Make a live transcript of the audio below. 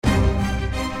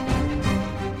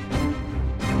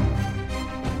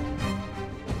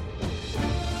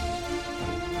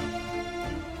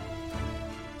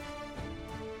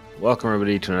Welcome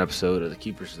everybody to an episode of the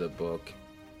Keepers of the Book.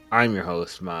 I'm your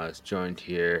host, Maz, joined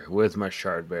here with my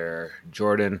shard bearer,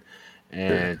 Jordan.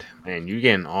 And man, you're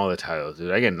getting all the titles,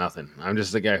 dude. I get nothing. I'm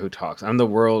just the guy who talks. I'm the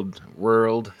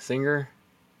world singer.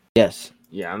 Yes.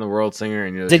 Yeah, I'm the world singer,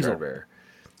 and you're the shard Zigzal. bearer.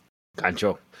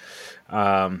 Gancho.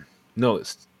 No,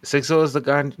 Sixo is the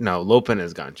Gancho. No, Lopin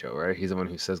is Gancho, right? He's the one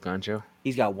who says Gancho.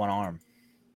 He's got one arm.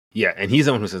 Yeah, and he's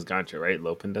the one who says Gancho, right?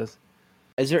 Lopin does.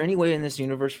 Is there any way in this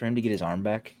universe for him to get his arm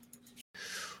back?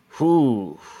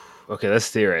 Whew. Okay, let's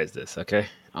theorize this. Okay.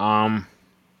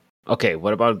 Okay.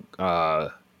 What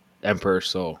about Emperor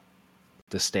Soul,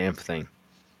 the stamp thing?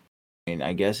 I mean,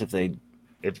 I guess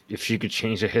If she could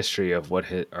change the history of what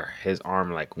his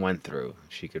arm like went through,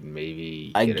 she could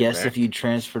maybe. I get guess it back. if you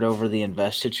transferred over the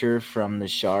investiture from the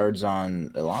shards on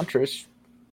Elantris,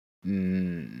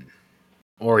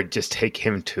 Or just take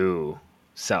him to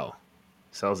Cell.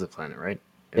 Cell's the planet, right?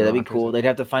 yeah, that'd be cool. They'd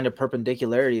have to find a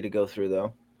perpendicularity to go through,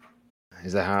 though.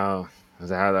 Is that how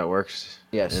that works?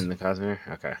 Yes. In the Cosmere?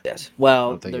 Okay. Yes.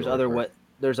 Well, think there's it would work.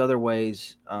 there's other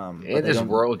ways. Yeah, there's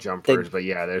world jumpers, but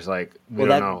yeah, there's like we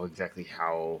don't know exactly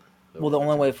how. The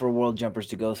only way for world jumpers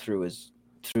to go through is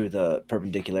through the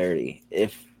perpendicularity.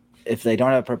 If they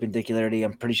don't have perpendicularity,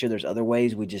 I'm pretty sure there's other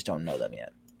ways. We just don't know them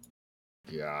yet.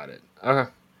 Got it.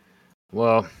 Okay.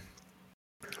 Well,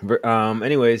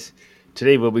 anyways,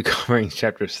 today we'll be covering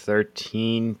chapters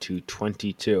 13 to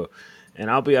 22. And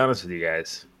I'll be honest with you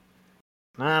guys,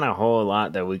 not a whole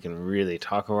lot that we can really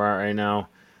talk about right now,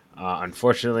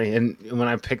 unfortunately. And when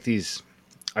I pick these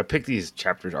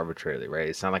chapters arbitrarily, right?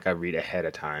 It's not like I read ahead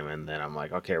of time and then I'm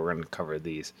like, okay, we're going to cover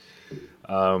these.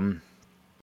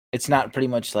 It's not pretty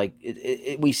much like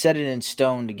we set it in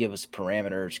stone to give us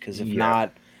parameters, because if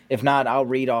not, I'll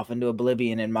read off into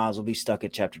oblivion and Miles will be stuck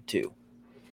at chapter 2.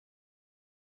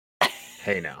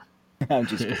 Hey, now. I'm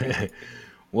just kidding.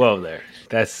 Whoa there.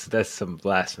 That's some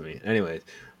blasphemy. Anyways,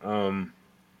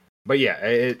 but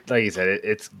yeah, like you said,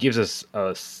 it gives us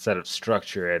a set of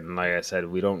structure, and like I said,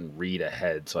 we don't read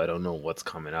ahead, so I don't know what's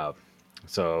coming up.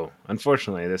 So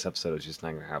unfortunately, this episode is just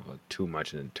not going to have too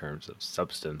much in terms of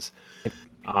substance.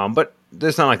 But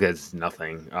it's not like there's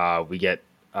nothing. We get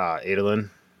Adolin,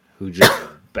 who just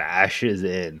bashes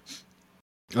in.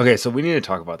 Okay, so we need to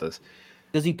talk about this.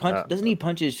 Does he punch? Doesn't he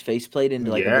punch his faceplate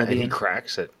into like oblivion? oblivion? And he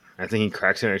cracks it. I think he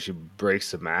cracks it and actually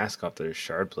breaks the mask off the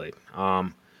shard plate.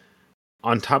 On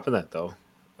top of that, though,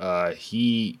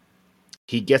 he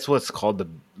gets what's called the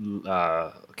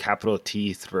capital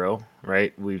T thrill,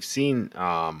 right? We've seen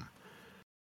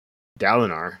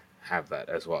Dalinar have that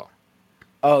as well.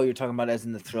 Oh, you're talking about as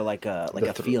in the thrill, like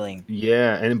a feeling.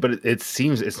 Yeah, but it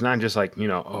seems it's not just like,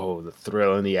 the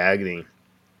thrill and the agony.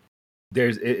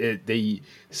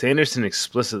 Sanderson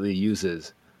explicitly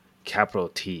uses capital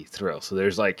T thrill. So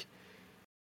there's like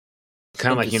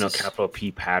kind of like, capital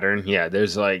P pattern. Yeah,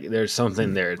 there's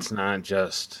something there. It's not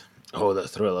just the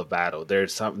thrill of battle.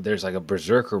 There's like a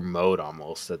berserker mode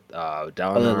almost that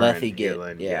Dalinar the Lethe and get.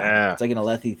 Galen, yeah, it's like an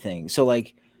Lethe thing. So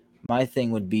like my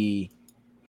thing would be,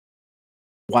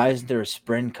 why isn't there a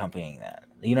sprint accompanying that?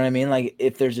 You know what I mean? Like,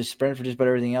 if there's a sprint for just about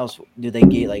everything else, do they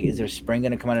get like? Is there a sprint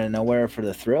going to come out of nowhere for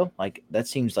the thrill? Like, that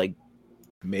seems like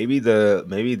maybe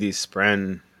the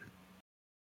sprint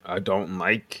don't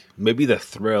like. Maybe the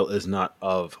thrill is not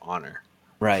of honor.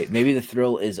 Right. Maybe the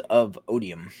thrill is of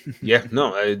odium. Yeah.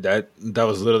 No. That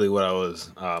was literally what I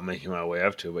was making my way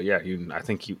up to. But yeah, I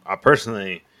think you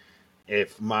personally,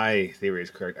 if my theory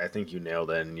is correct, I think you nailed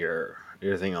it. And you're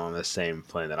thinking on the same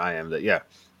plane that I am. That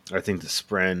I think the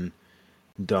Spren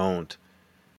don't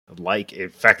like. In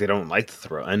fact, they don't like the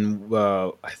thrill, and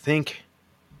I think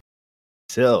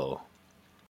Syl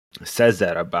says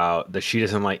that about that she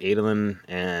doesn't like Adolin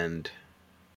and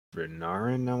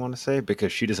Renarin, I want to say,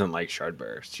 because she doesn't like shard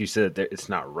bearers. She said that it's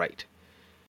not right,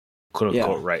 quote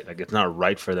unquote right. Like, it's not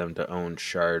right for them to own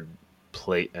shard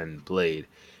plate and blade.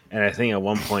 And I think at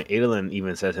one point Adolin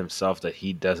even says himself that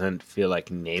he doesn't feel like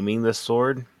naming the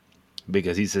sword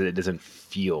because he says it doesn't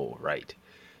feel right.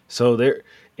 So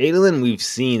Adolin, we've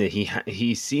seen that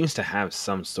he seems to have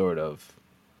some sort of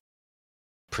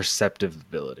perceptive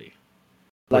ability,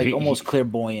 like almost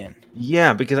clairvoyant.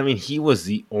 Yeah, because I mean, he was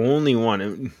the only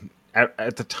one.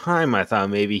 At the time, I thought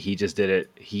maybe he just did it.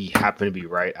 He happened to be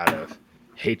right out of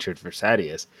hatred for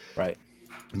Sadeas, right?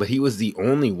 But he was the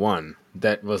only one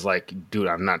that was like, dude,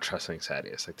 I'm not trusting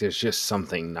Sadeas. Like, there's just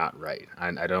something not right.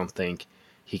 I don't think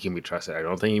he can be trusted. I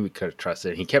don't think he could have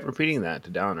trusted. He kept repeating that to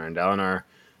Dalinar. And Dalinar,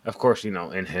 of course,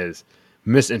 in his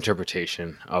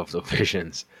misinterpretation of the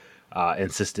visions,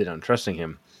 insisted on trusting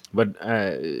him. But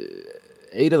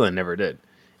Adolin never did.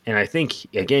 And I think,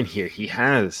 again, here, he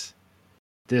has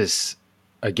this,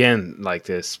 again, like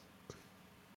this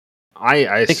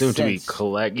I Sixth assume to be sense.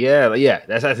 collect. Yeah, yeah.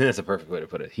 That's I think that's a perfect way to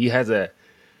put it. He has a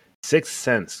sixth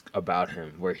sense about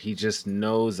him where he just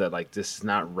knows that like this is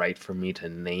not right for me to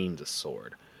name the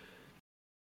sword.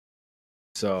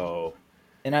 So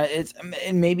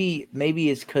And maybe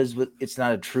it's because it's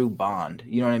not a true bond.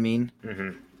 You know what I mean?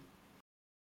 mhm.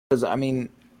 Because I mean,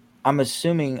 I'm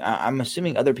assuming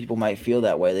other people might feel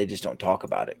that way. They just don't talk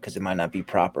about it because it might not be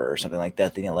proper or something like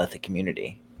that. They didn't let the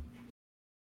community.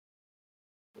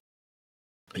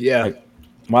 Yeah, Like,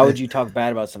 why would you talk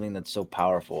bad about something that's so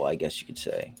powerful? I guess you could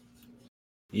say.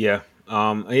 yeah,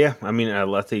 yeah. I mean,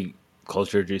 Alethi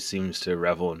culture just seems to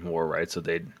revel in war, right? So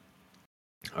they'd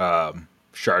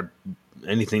shard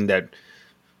anything that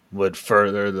would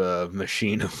further the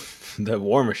machine of the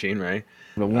war machine, right?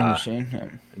 The War Uh, Machine, yeah.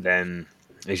 then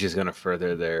it's just going to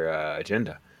further their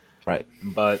agenda. Right?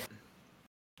 But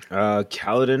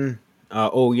Kaladin,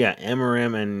 oh yeah,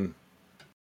 Amaram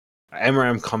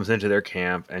comes into their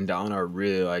camp, and Dalinar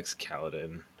really likes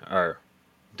Kaladin. Or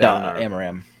Dalinar,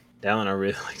 Amaram. Dalinar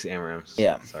really likes Amaram.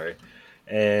 Yeah. Sorry,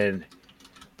 and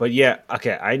but yeah,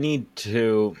 okay. I need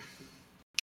to.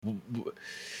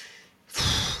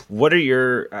 What are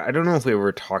your? I don't know if we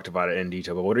ever talked about it in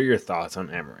detail, but what are your thoughts on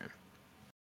Amaram?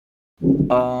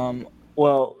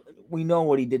 Well, we know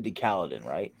what he did to Kaladin,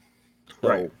 right?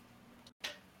 Right. So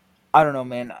I don't know,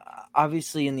 man.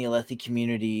 Obviously, in the Alethi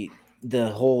community, the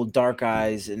whole Dark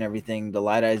Eyes and everything, the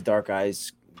Light Eyes, Dark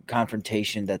Eyes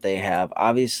confrontation that they have,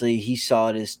 obviously, he saw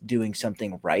it as doing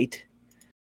something right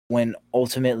when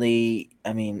ultimately,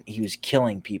 I mean, he was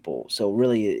killing people. So,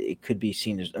 really, it could be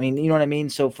seen as, I mean, you know what I mean?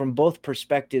 So, from both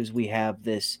perspectives, we have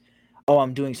this, oh,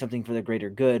 I'm doing something for the greater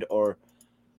good, or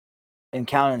in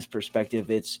Callan's perspective,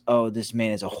 it's, oh, this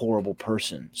man is a horrible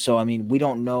person. So I mean, we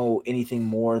don't know anything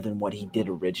more than what he did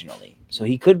originally. So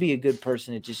he could be a good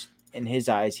person. It just in his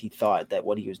eyes, he thought that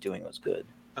what he was doing was good.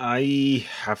 I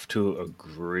have to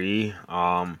agree.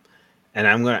 And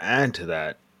I'm going to add to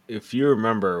that. If you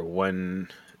remember when,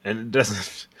 and it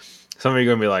doesn't, some of you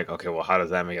are going to be like, okay, well, how does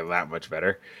that make it that much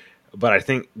better? But I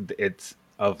think it's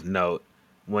of note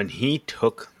when he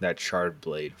took that shard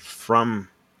blade from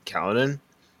Kaladin,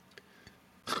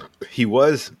 he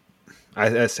was,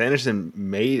 as Sanderson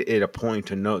made it a point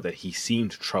to note that he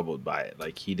seemed troubled by it.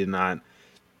 Like he did not,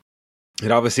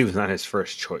 it obviously was not his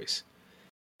first choice.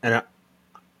 And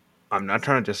I'm not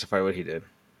trying to justify what he did.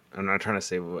 I'm not trying to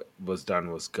say what was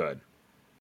done was good.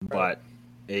 Right.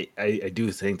 But I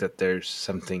do think that there's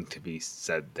something to be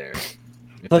said there,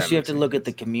 if Plus, that you have makes to any look at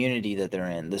the sense. community that they're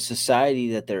in, the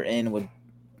society that they're in. Would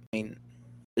I mean,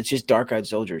 it's just dark-eyed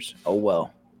soldiers. Oh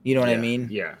well, you know what I Yeah, mean?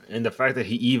 yeah. And the fact that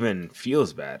he even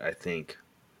feels bad, I think,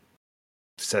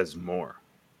 says more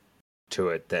to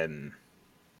it than,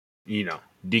 you know.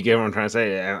 Do you get what I'm trying to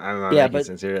say? I'm not Yeah, making but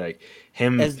sense here. Like,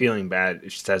 him as feeling bad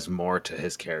says more to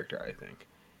his character, I think.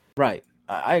 right,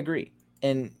 I agree.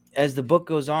 And as the book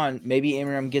goes on, maybe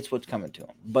Amram gets what's coming to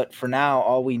him. But for now,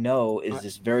 all we know is I,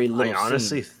 this very I little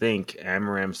honestly scene. think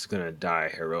Amaram's going to die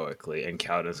heroically, and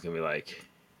Kaladin's going to be like,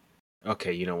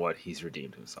 okay, you know what? He's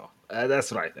redeemed himself.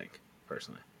 That's what I think,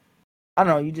 personally. I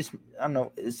don't know. I don't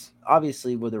know. It's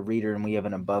obviously we're the reader and we have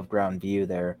an above ground view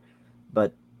there,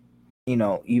 but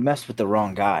you messed with the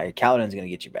wrong guy. Kaladin's gonna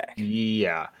get you back.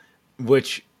 Yeah,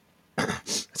 which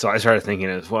so I started thinking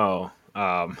as well.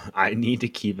 I need to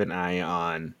keep an eye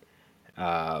on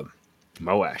uh,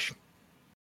 Moash,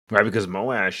 right? Because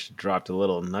Moash dropped a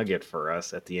little nugget for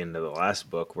us at the end of the last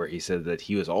book, where he said that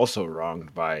he was also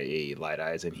wronged by a Light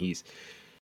Eyes, and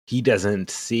he doesn't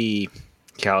see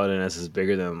Kaladin as his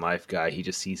bigger than life guy. He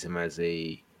just sees him as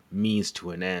a means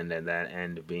to an end, and that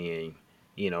end being,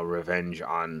 revenge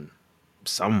on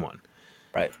someone.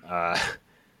 Right. Uh,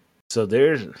 so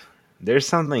there's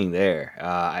something there.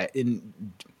 I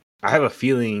have a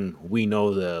feeling we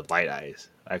know the Light Eyes.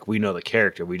 Like we know the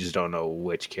character, we just don't know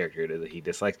which character it is that he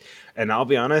dislikes. And I'll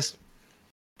be honest,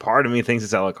 part of me thinks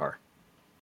it's Elokar.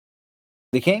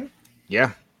 The king.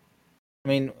 Yeah, I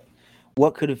mean,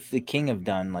 what could have the king have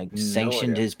done? Like no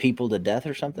sanctioned idea. his people to death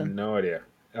or something? No idea.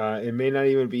 It may not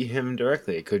even be him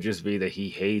directly. It could just be that he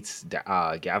hates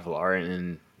Gavilar,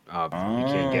 and he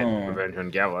can't get Oh, revenge on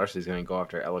Gavilar, so he's going to go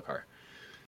after Elokar.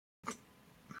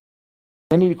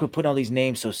 they need to quit putting all these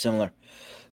names so similar.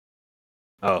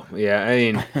 Oh yeah, I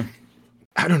mean,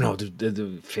 I don't know.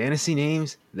 The fantasy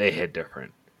names they hit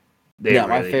different. They Yeah,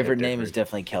 my really hit favorite name is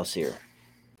different. definitely Kelsier.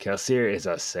 Kelsier is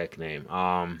a sick name.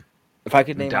 If I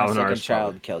could name my Dalinar second is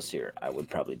probably. child Kelsier, I would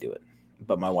probably do it,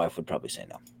 but my wife would probably say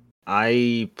no.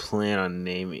 I plan on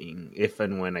naming, if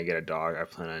and when I get a dog, I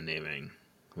plan on naming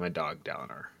my dog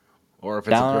Dalinar. Or if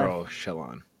it's a Dalinar. girl,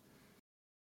 Shalon.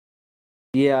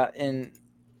 Yeah, and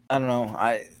I don't know.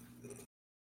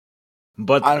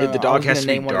 But I don't the know. I dog was has gonna to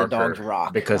be name one of the dogs darker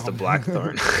Rock. because the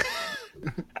blackthorn.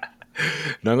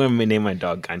 No, I'm gonna name my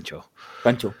dog Gancho.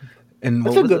 Gancho. And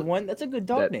That's what a was good it? one. That's a good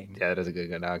dog That name. yeah, that is a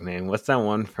good dog name. What's that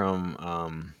one from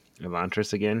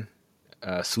Elantris again?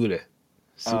 Sule.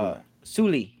 Sule.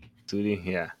 Suli. Sudi,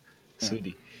 yeah. Yeah.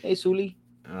 Sudi. Hey, Suli.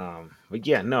 But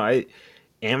yeah, no, I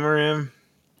Amarim.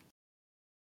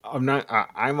 I'm not.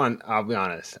 I'm on. I'll be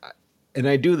honest, and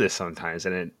I do this sometimes,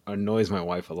 and it annoys my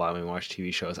wife a lot when we watch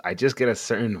TV shows. I just get a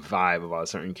certain vibe about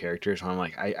certain characters. Where I'm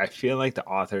like, I feel like the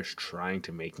author's trying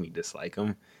to make me dislike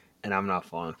them, and I'm not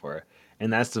falling for it.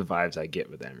 And that's the vibes I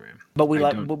get with Amarim. But we I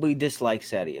like, don't. but we dislike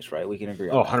Sadius, right? We can agree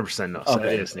Oh, on that. 100% no.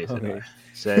 Okay. Sadius needs to die. Okay.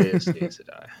 Sadius needs to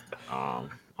die.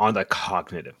 On the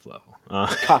cognitive level.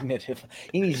 Cognitive.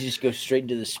 He needs to just go straight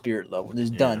into the spirit level.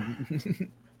 Just Yeah.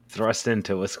 done. Thrust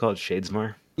into what's called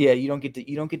Shadesmar. Yeah, you don't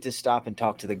get to stop and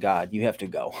talk to the god. You have to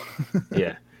go.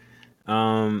 Yeah.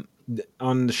 On the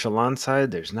Shallan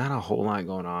side, there's not a whole lot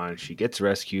going on. She gets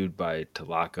rescued by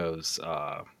Talako's,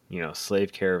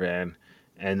 slave caravan,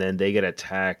 and then they get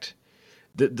attacked.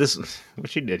 This what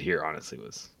she did here, honestly,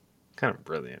 was kind of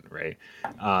brilliant, right?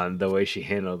 The way she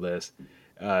handled this.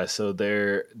 So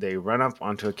they run up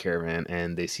onto a caravan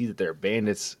and they see that there are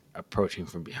bandits approaching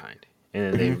from behind.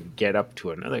 And then they get up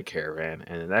to another caravan,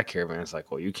 and then that caravan is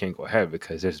like, "Well, you can't go ahead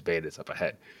because there's bandits up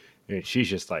ahead." And she's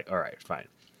just like, "All right, fine."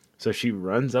 So she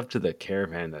runs up to the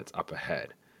caravan that's up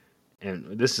ahead.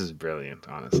 And this is brilliant,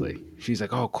 honestly. She's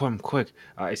like, "Oh, come quick.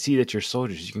 I see that you're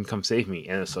soldiers. You can come save me."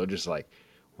 And the soldier's like,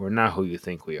 "We're not who you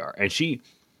think we are." And she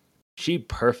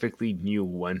perfectly knew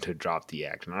when to drop the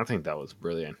act. And I think that was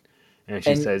brilliant. And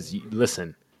she And says,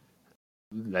 "Listen,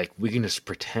 like we can just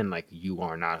pretend like you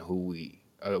are not who we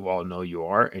all know you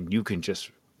are, and you can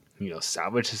just,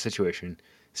 salvage the situation,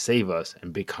 save us,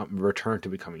 and return to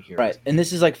becoming right, heroes." and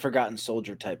this is like forgotten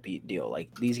soldier type deal. Like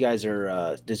these guys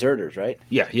are deserters, right?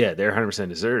 Yeah, yeah, they're 100%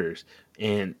 deserters,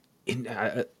 and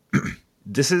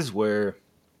this is where,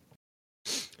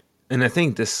 and I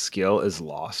think this skill is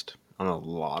lost on a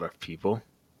lot of people.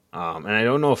 And I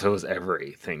don't know if it was ever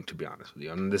a thing, to be honest with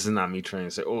you. And this is not me trying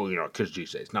to say, oh, kids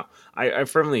these days. No, I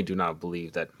firmly do not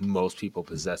believe that most people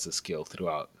possess a skill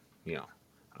throughout, you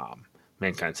know,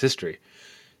 mankind's history.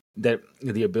 That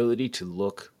the ability to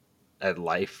look at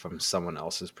life from someone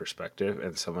else's perspective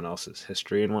and someone else's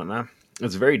history and whatnot,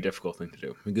 it's a very difficult thing to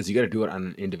do because you got to do it on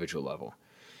an individual level.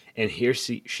 And here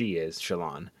she is,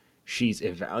 Shallan. She's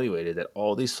evaluated that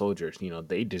all these soldiers,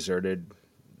 they deserted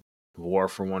war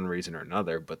for one reason or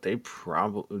another, but they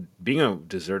probably being a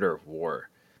deserter of war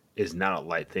is not a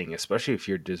light thing, especially if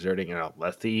you're deserting an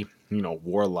Alethi,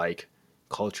 warlike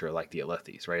culture like the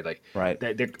Alethis, right? Like Right.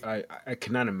 that, I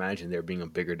cannot imagine there being a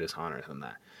bigger dishonor than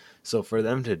that. So for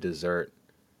them to desert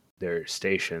their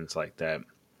stations like that,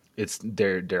 it's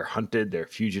they're hunted, they're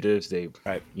fugitives, they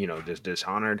Right. just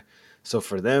dishonored. So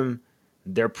for them,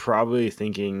 they're probably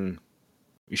thinking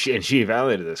she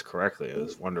evaluated this correctly. It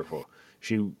was wonderful.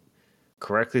 She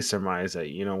correctly surmised that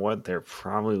what they're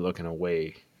probably looking a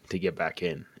way to get back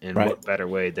in, and Right. what better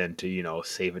way than to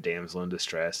save a damsel in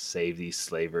distress, save these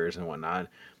slavers and whatnot,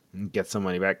 and get some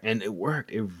money back. And it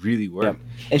worked. It really Yep. worked.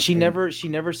 And she And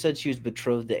never said she was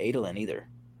betrothed to Adolin either.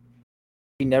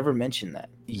 She never mentioned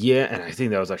that. yeah, and I think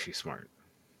that was actually smart.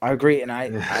 I agree, and I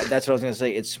that's what I was gonna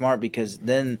say. It's smart because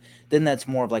then that's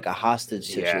more of like a hostage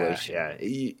Yeah, situation.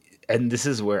 yeah. And this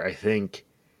is where I think,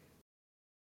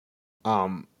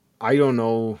 I don't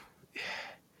know.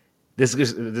 This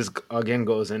again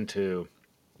goes into,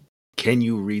 can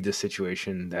you read the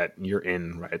situation that you're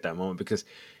in right at that moment? Because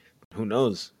who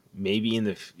knows? Maybe in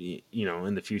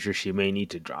in the future she may need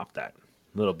to drop that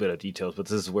little bit of details. But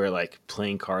this is where like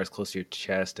playing cards close to your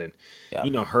chest, and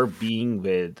Yeah. her being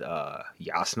with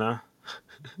Yasna,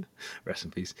 rest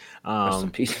in peace. Rest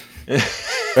in peace.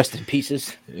 Rest in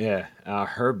pieces. Yeah,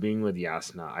 her being with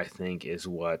Yasna, I think, is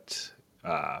what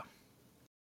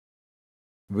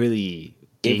really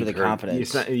Gave her gave the her. It's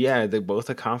confidence. not, yeah, they both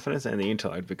the confidence and the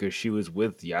intellect, because she was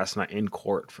with Yasna in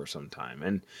court for some time,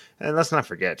 and let's not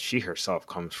forget, she herself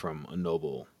comes from a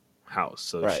noble house,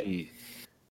 so Right.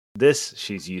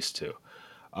 she's used to.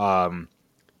 Um,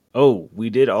 oh, we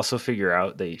did also figure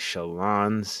out that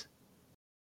Shallan's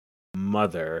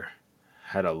mother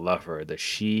had a lover. That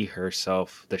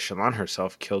Shallan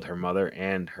herself killed her mother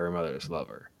and her mother's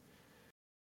lover.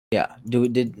 Yeah.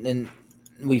 And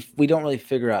we don't really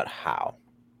figure out how.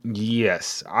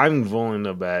 Yes, I'm willing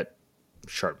to bet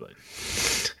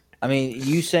Shardblade. I mean,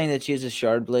 you saying that she has a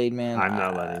shard blade, man. I'm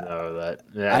not letting go of that.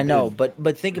 I That know, is,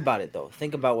 but think about it though.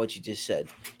 Think about what you just said.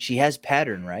 She has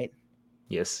pattern, right?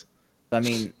 yes, I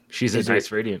mean, she's a is there?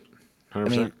 nice radiant, I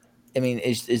 100%. mean,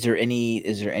 is there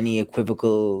any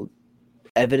equivocal?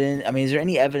 evidence? I mean, is there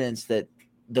any evidence that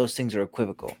those things are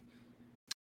equivocal?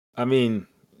 I mean,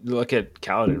 look at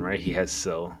Kaladin, right? He has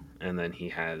Syl, and then he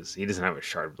doesn't have a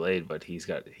shard blade, but he's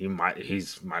might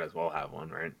as well have one,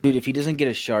 right? Dude, if he doesn't get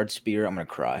a shard spear, I'm gonna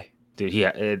cry. Dude,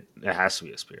 it has to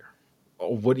be a spear.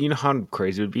 What do you know how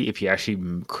crazy it would be if he actually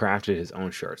crafted his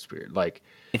own shard spear? Like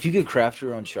If you could craft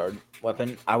your own shard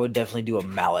weapon, I would definitely do a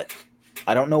mallet.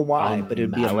 I don't know a why, but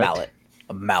it'd be a mallet, mallet.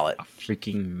 A mallet. a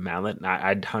freaking mallet.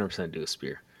 I'd 100% do a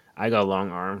spear. I got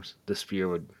long arms. The spear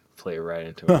would play right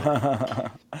into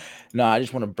it. No, I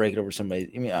just want to break it over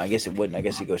somebody. I mean, I guess it wouldn't. I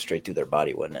guess it goes straight through their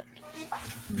body, wouldn't it?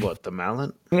 What, the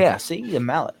mallet? Yeah, see, the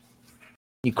mallet.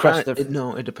 You crush the.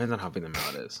 No, it depends on how big the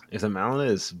mallet is. If the mallet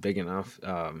is big enough,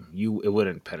 it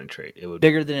wouldn't penetrate. It would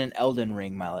bigger than an Elden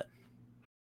Ring mallet.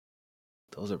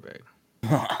 Those are big.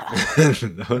 What Those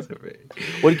are big.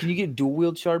 can you get dual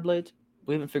wield shard blades?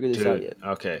 We haven't figured this out yet.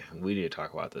 Okay, we need to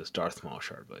talk about this. Darth Maul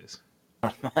shard blades.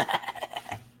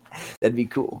 That'd be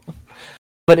cool.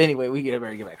 But anyway, we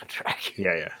better get back on track.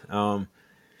 Yeah.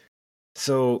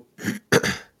 So,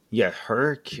 yeah,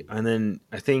 her, and then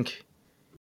I think,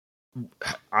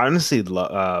 honestly,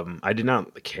 I did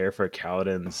not care for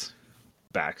Kaladin's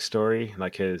backstory,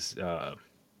 like his.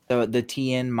 So the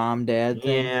TN mom dad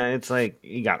thing. Yeah, it's like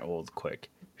he got old quick.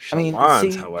 I mean,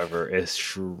 Shallan's, however, is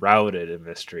shrouded in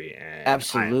mystery, and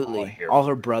absolutely, all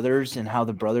her brothers and how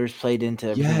the brothers played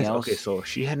into everything else. Okay, so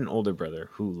she had an older brother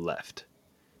who left.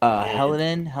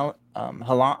 Helarin,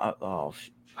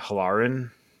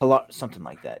 something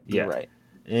like that. You're right.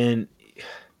 And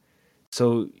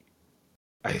so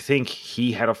I think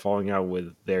he had a falling out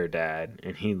with their dad,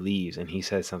 and he leaves, and he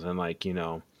says something like,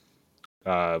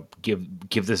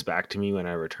 give this back to me when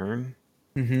I return.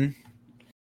 Mm-hmm.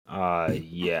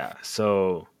 Yeah.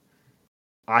 So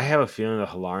I have a feeling that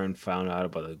Halarin found out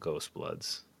about the Ghost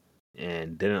Bloods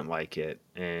and didn't like it,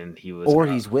 and he was, or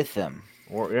he's with them,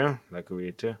 or yeah, that could be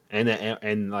it too.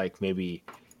 And like maybe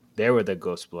they were the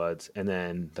Ghost Bloods, and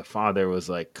then the father was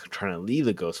like trying to leave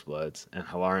the Ghost Bloods, and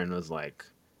Halarin was like,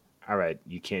 "All right,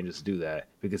 you can't just do that,"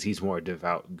 because he's more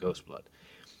devout Ghost Blood.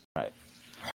 Right.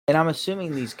 And I'm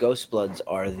assuming these Ghost Bloods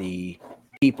are the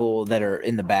people that are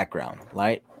in the background,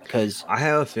 right? Because I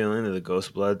have a feeling that the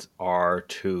Ghost Bloods are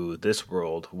to this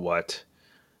world what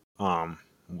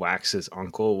Wax's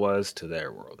uncle was to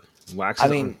their world.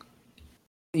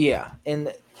 Yeah,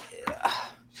 and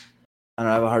I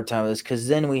have a hard time with this because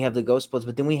then we have the Ghost Bloods,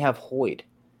 but then we have Hoyd.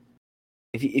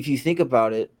 If you think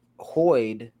about it,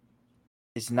 Hoyd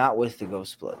is not with the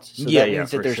Ghost Bloods, so that means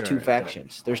that there's two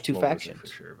factions. There's two factions for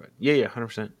sure, but yeah,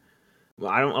 100%. Well,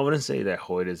 I wouldn't say that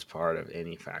Hoyd is part of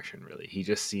any faction really. He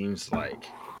just seems like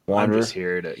Wanderer. I'm just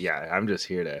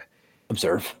here to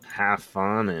observe, have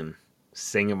fun, and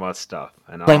sing about stuff,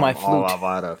 and play my flute.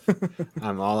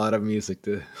 I'm all out of music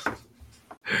to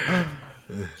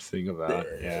sing about.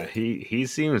 Yeah, he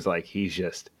seems like he's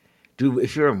just, dude.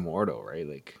 If you're immortal, right?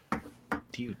 Like, what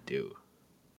do you do?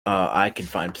 I can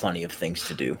find plenty of things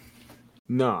to do.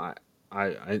 No,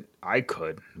 I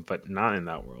could, but not in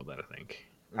that world. I think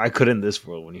I could in this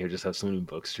world when you just have so many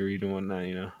books to read and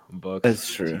whatnot. Books.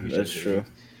 That's true.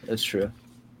 That's true.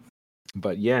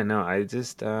 But yeah, no, I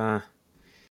just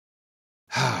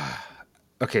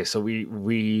okay. So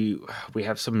we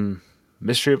have some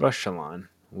mystery about Shallan.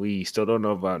 We still don't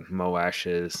know about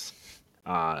Moash's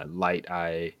light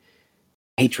eye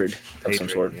hatred of some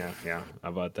sort. Yeah,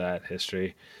 about that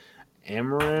history.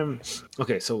 Amaram.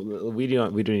 Okay, so we do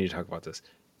need to talk about this.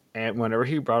 And whenever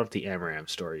he brought up the Amaram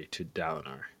story to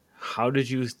Dalinar, what did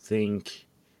you think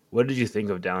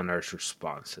of Dalinar's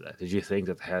response to that? Did you think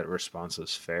that the response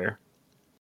was fair?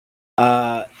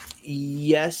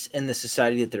 Yes, in the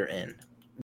society that they're in,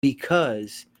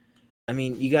 because I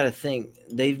mean, you got to think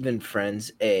they've been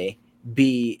friends. A,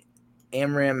 B,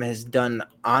 Amram has done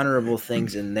honorable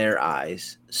things in their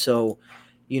eyes. So,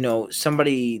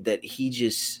 somebody that he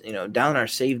just, Dalinar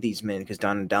saved these men because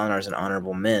Dalinar's an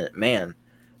honorable man.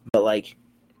 But like,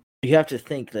 you have to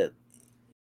think that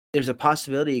there's a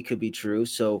possibility it could be true.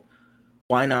 So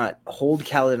why not hold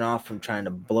Kaladin off from trying to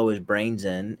blow his brains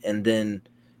in and then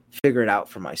figure it out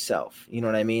for myself? You know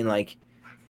what I mean? Like,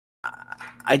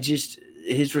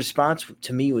 his response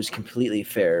to me was completely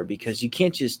fair, because you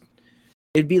can't just,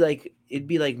 it'd be like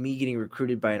me getting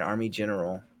recruited by an army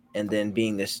general and then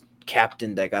being this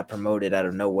captain that got promoted out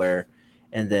of nowhere,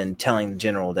 and then telling the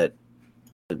general that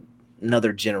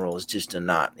another general is just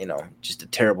just a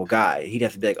terrible guy. He'd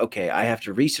have to be like, okay, I have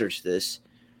to research this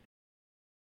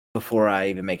before I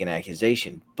even make an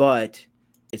accusation. But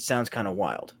it sounds kind of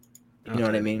wild. You know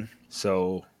what I mean?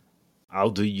 So I'll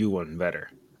do you one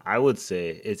better. I would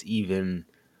say it's even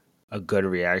a good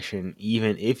reaction,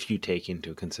 even if you take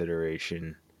into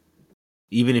consideration,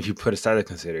 even if you put aside the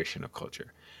consideration of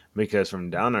culture. Because from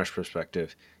Downar's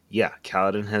perspective, yeah,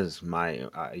 Kaladin has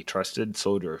a trusted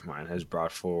soldier of mine has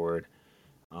brought forward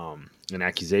an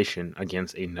accusation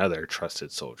against another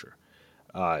trusted soldier.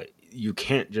 You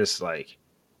can't just like,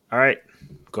 all right,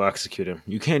 go execute him.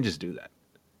 You can't just do that.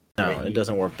 No, Right? it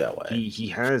doesn't work that way.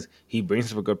 He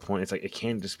brings up a good point. It's like it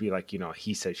can't just be like,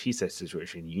 he said she said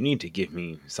situation. You need to give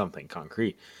me something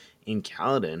concrete. In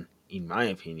Kaladin, in my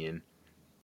opinion,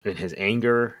 in his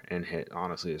anger and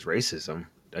honestly his racism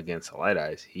against the Light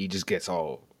Eyes, he just gets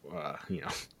all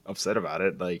upset about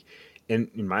it. Like, in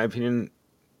my opinion,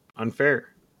 unfair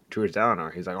towards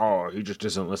Dalinar. He's like, oh, he just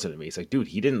doesn't listen to me. He's like, dude,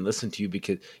 he didn't listen to you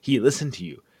because he listened to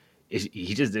you.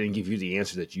 He just didn't give you the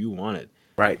answer that you wanted.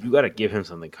 Right. You got to give him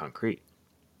something concrete.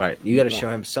 Right. You got to show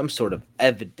him some sort of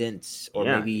evidence, or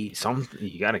maybe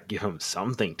you got to give him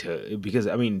something to, because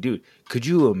I mean, dude, could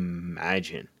you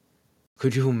imagine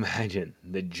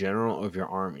the general of your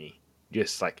army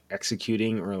just like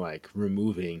executing or like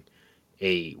removing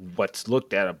what's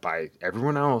looked at by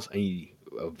everyone else a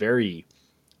very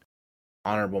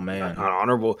honorable man,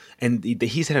 honorable, and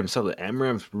he said himself that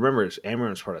Amram's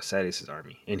part of Sadeas's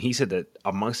army, and he said that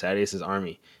amongst Sadeas's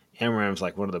army, Amram's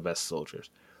like one of the best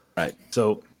soldiers. Right.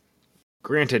 So,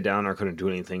 granted, Dalinar couldn't do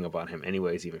anything about him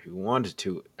anyways, even if he wanted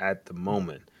to at the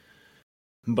moment.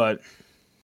 But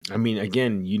I mean,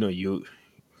 again, you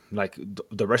like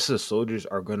the rest of the soldiers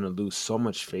are going to lose so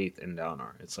much faith in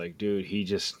Dalinar. It's like, dude, he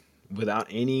just without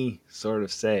any sort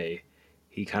of say,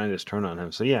 he kind of just turned on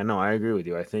him. So yeah, no, I agree with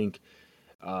you. I think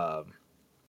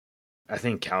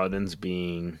Kaladin's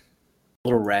being a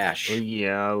little rash.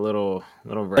 Yeah, a little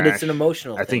rash. But it's an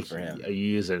emotional I thing think for him. You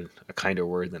use a kinder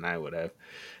word than I would have.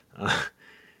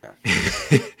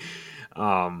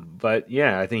 But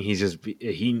yeah, I think he's just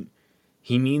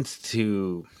he needs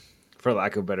to, for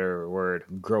lack of a better word,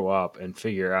 grow up and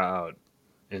figure out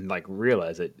and like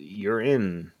realize that you're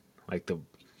in like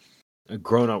a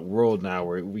grown up world now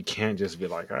where we can't just be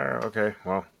like, oh, okay,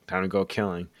 well, time to go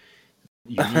killing.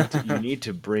 You need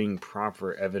to bring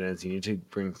proper evidence. You need to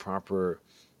bring proper.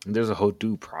 There's a whole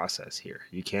due process here.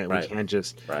 We can't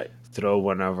just throw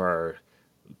one of our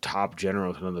top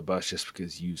generals under the bus just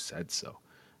because you said so.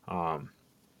 And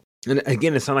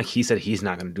again, it's not like he said he's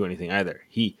not going to do anything either.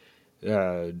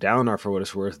 Dalinar, for what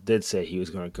it's worth, did say he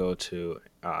was going to go to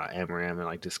Amaram and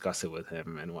like discuss it with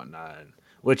him and whatnot.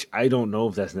 Which I don't know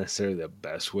if that's necessarily the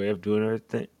best way of doing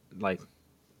it. Like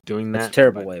doing that. It's a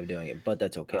terrible way of doing it, but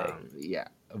that's okay. Yeah,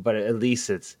 but at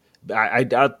least it's. I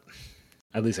doubt.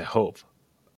 At least I hope.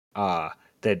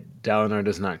 That Dalinar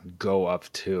does not go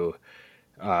up to,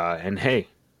 and hey,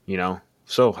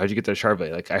 so how'd you get that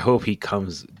Shardblade? Like, I hope he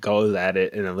goes at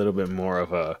it in a little bit more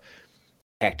of a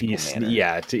tactical manner.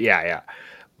 Yeah.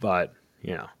 But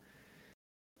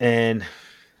and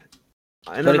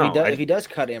I don't know. If he does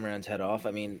cut Amaran's head off,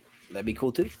 I mean, that'd be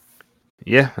cool too.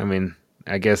 Yeah, I mean,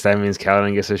 I guess that means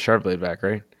Kaladin gets his Shardblade back,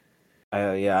 right?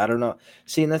 Yeah, I don't know.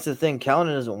 See, and that's the thing.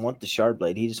 Kaladin doesn't want the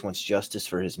Shardblade. He just wants justice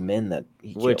for his men that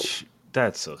he killed.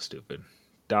 That's so stupid.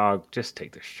 Dog, just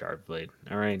take the Shardblade,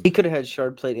 all right? He could have had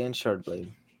Shardplate and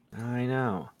Shardblade. I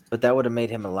know. But that would have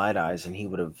made him a Light Eyes, and he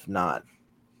would have not.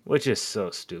 Which is so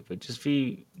stupid. Just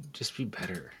be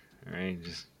better, all right?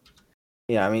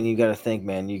 Yeah, I mean, you got to think,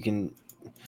 man. You can.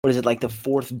 What is it, like the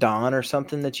fourth Dawn or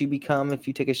something that you become if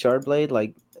you take a Shardblade?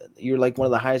 Like, you're like one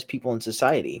of the highest people in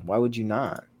society. Why would you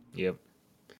not? Yep.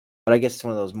 But I guess it's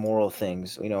one of those moral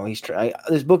things.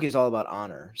 This book is all about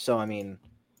honor. So, I mean,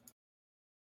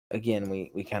 again,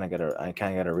 I kind of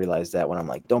gotta realize that when I'm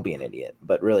like, don't be an idiot.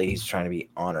 But really, he's trying to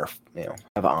be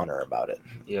have honor about it.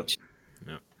 Yep.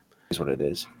 Is what it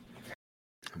is.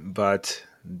 But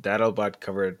that'll about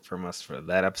cover it from us for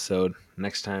that episode.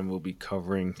 Next time we'll be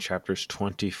covering chapters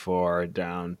 24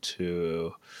 down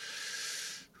to.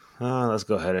 Let's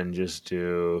go ahead and just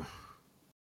do.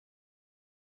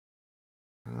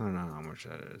 I don't know how much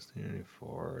that is.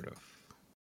 24 to.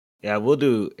 Yeah, we'll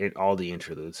do all the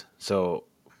interludes. So,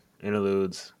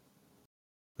 interludes.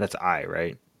 That's I,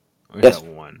 right? Or is that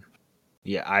 1?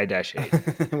 Yeah,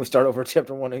 I-8. We'll start over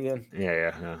chapter 1 again.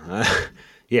 Yeah.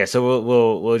 Yeah, so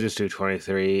we'll just do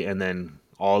 23 and then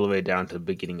all the way down to the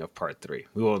beginning of part 3.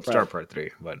 We won't start part 3,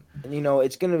 but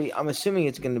it's gonna be. I'm assuming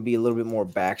it's gonna be a little bit more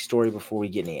backstory before we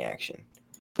get any action.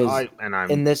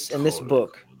 In this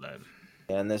book,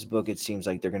 in this book, it seems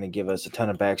like they're gonna give us a ton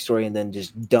of backstory and then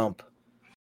just dump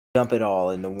it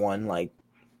all into one like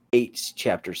 8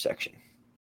 chapter section.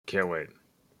 Can't wait.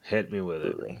 Hit me with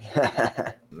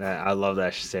it. I love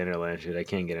that Sandra Land shit. I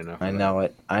can't get enough of I know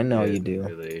it. it. I know you do.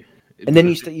 Really, and then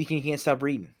you can't stop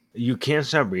reading. you can't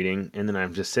stop reading, and then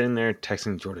I'm just sitting there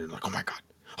texting Jordan like, oh my god,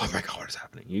 what is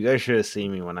happening? You guys should have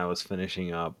seen me when I was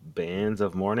finishing up Bands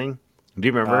of Morning. Do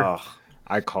you remember? Oh,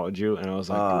 I called you and I was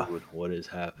like, uh, dude, what is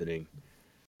happening?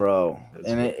 bro. It's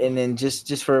And then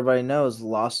just for everybody knows,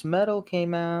 Lost Metal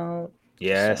came out.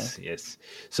 Just saying. yes, yes.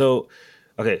 So,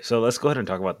 okay, so let's go ahead and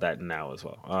talk about that now as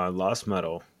well. Lost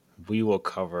Metal, we will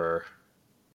cover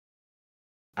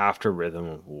after Rhythm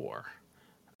of War.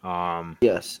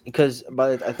 Yes, because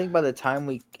I think by the time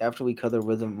we after we cover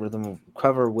rhythm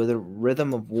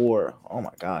of war. Oh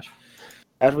my gosh!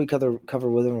 After we cover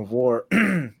rhythm of war,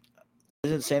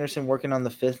 isn't Sanderson working on the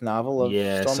fifth novel of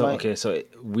Yeah, so Stormlight? okay, so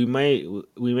we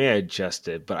may adjust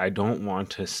it, but I don't want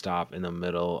to stop in the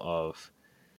middle of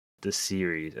the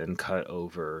series and cut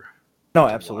over No, to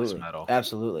Lost absolutely, Metal.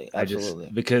 absolutely, I just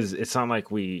absolutely. because it's not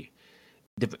like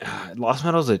Lost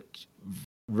Metal's a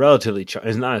relatively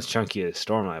it's not as chunky as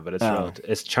Stormlight, but No,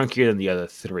 it's chunkier than the other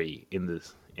three in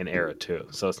era two.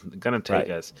 So it's gonna take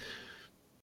right. us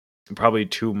probably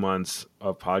 2 months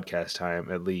of podcast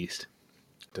time at least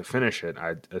to finish it.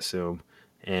 I'd assume,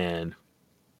 and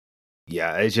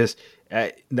yeah, it's just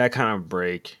that kind of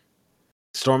break.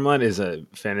 Stormlight is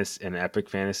an epic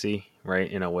fantasy, right?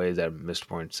 In a way that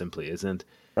Mistborn simply isn't.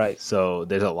 Right. So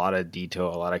there's a lot of detail,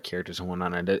 a lot of characters and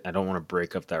whatnot. I don't want to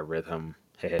break up that rhythm.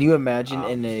 Can you imagine um,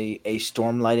 in a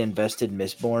Stormlight invested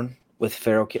Mistborn with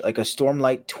like a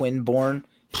Stormlight twin-born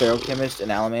Ferrochemist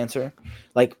and Allomancer,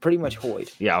 like pretty much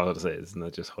Hoyd. yeah, I was gonna say it's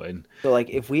not just Hoyt. So like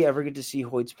if we ever get to see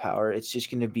Hoyd's power, it's just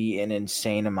going to be an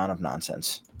insane amount of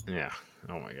nonsense. Yeah.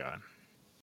 Oh my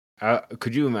god.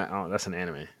 Could you imagine? Oh, that's an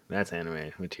anime. That's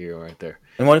anime material right there.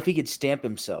 And what if he could stamp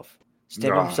himself?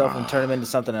 Stamp himself and turn him Oh into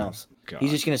something else. He's god.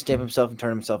 just going to stamp himself and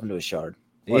turn himself into a shard.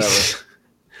 Whatever.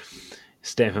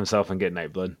 Stamp himself and get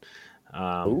Nightblood.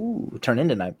 Um, Ooh, turn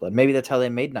into Nightblood. Maybe that's how they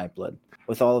made Nightblood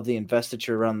with all of the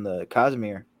investiture around the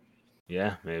Cosmere.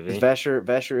 yeah, Because maybe.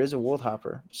 Vasher is a world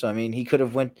hopper, so I mean he could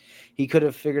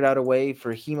have figured out a way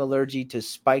for Hemalurgy to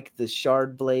spike the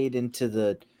shard blade into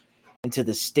the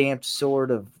stamped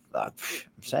sword of. I'm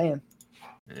saying.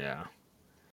 Yeah.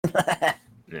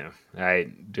 Yeah.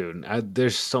 Dude,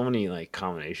 there's so many like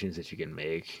combinations that you can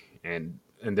make, and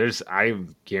I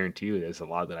guarantee you, there's a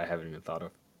lot that I haven't even thought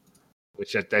of,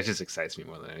 which that just excites me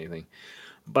more than anything.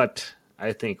 But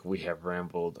I think we have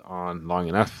rambled on long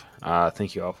enough.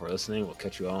 Thank you all for listening. We'll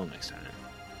catch you all next time.